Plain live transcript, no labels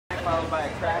followed by a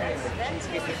crack and a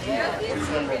cheesecake quesadilla. What's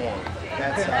number one?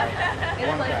 That's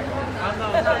one crack. I'm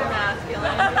not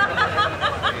masculine.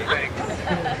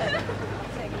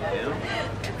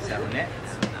 Seven it.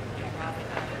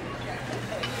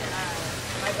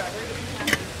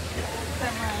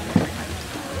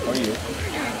 How are you?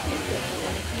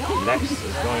 Next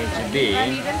is going to be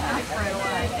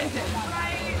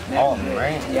Alton,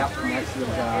 right? Yep. Next is 2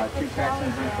 cracks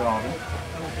and a drink for Alton.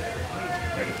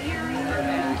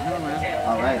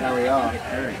 All right, there we are.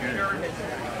 Very good.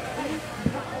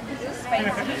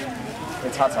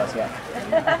 It's hot sauce, yeah.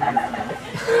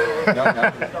 No.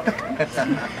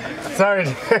 Sorry.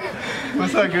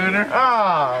 What's up, Gooner?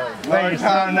 Oh, thanks.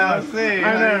 Long time no see.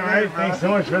 I know, right? Thanks so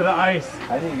much for the ice.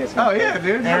 I think it's. Oh yeah,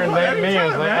 dude. Aaron thanked me. I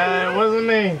was like, it wasn't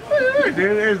me.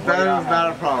 Dude, that was not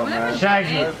a problem, man.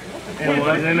 Shaggy. It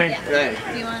wasn't me. Hey.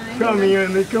 Come here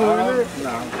in the corner.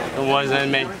 No. It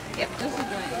wasn't me.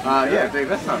 Yeah, dude,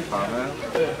 that's not fun, man.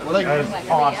 Well, like, That was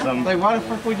awesome. like, why the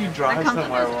fuck would you drive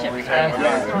somewhere when we have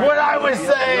What I was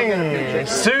saying!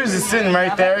 Susan's sitting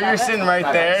right there, you're sitting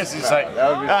right there. So it's like,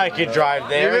 I could drive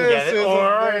there and get it.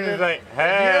 Or it's like,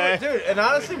 hey. Dude, and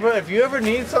honestly, bro, if you ever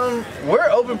need something, we're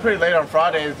open pretty late on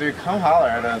Fridays, dude. Come holler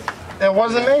at us. It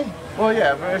wasn't me? Well,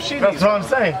 yeah, but if she That's needs what I'm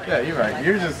saying. yeah, you're right.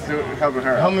 You're just helping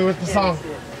her Help out. me with the song.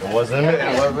 It wasn't me.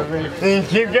 It wasn't me. Then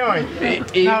keep going.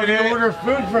 Now you order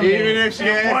food from me. Even if she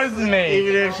it wasn't me.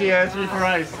 Even if she asked me for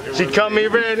ice. She cut me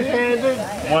red-handed.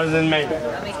 Wasn't me.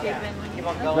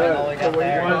 So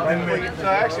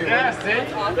actually, Yes,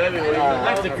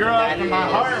 that's the girl up in my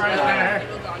heart right there.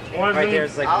 Wasn't Right me. there,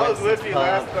 it's like I was with you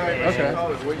last night. Okay.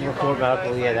 Record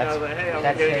about, yeah, that's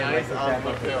getting ice on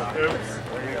the film. Oops.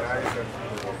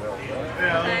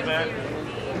 Yeah, a little bit.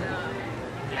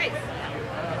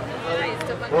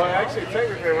 Well, actually,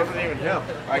 technically, it wasn't even him,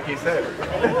 like he said.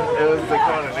 It was the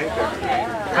coordinator.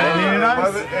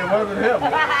 It wasn't him.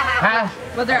 Huh?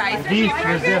 Was there ice? Heat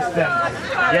resistant.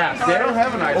 Yes. They don't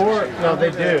have an ice Or, no,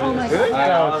 they do. Do they?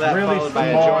 No, it's really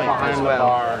small behind the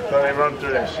bar. So they run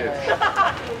through that shit.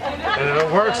 And if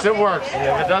it works, it works. And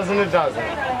if it doesn't, it doesn't.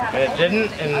 And it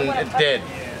didn't, and it did.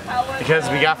 Because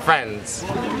we got friends.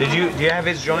 Do you have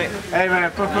his joint? Hey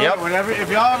man, Yep. whenever, if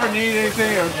y'all ever need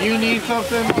anything or if you need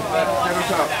something, hit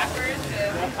us up.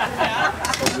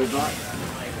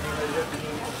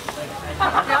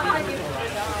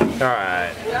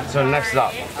 Alright. So next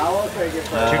up. 2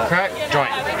 crack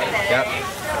joint. Yep.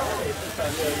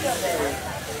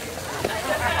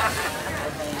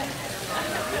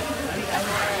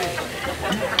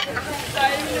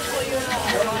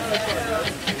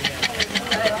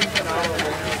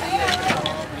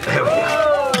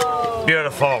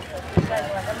 Beautiful.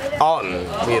 Alton,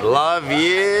 we love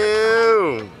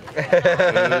you.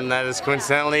 And that is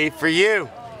coincidentally for you.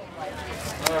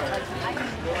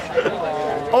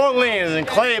 Orleans and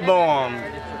Claiborne,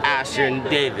 Asher and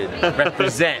David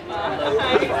represent.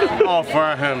 All for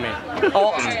our homie,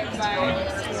 Alton.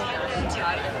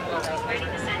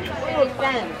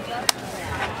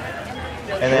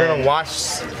 And we're gonna watch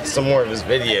some more of his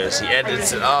videos. He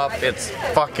edits it up. It's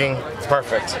fucking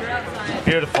perfect.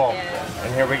 Beautiful.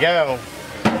 And here we go.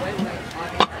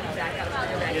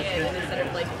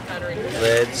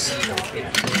 Lids.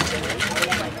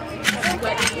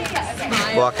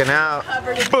 Walking out.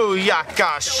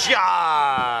 Booyaka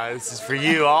shot! This is for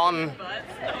you, Alton.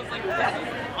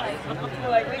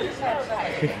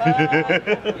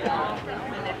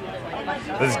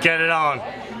 Let's get it on.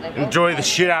 Enjoy the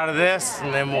shit out of this,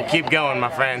 and then we'll keep going, my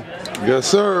friend. Yes,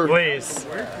 sir. Please.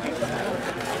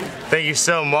 Thank you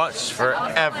so much for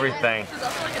everything.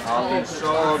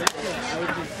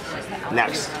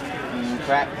 Next.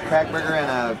 Crack burger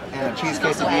and a cheese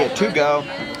quesadilla to go.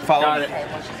 Followed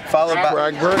by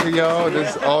Crack burger, y'all.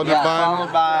 This is all the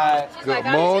followed by Good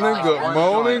morning, good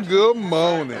morning, good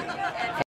morning.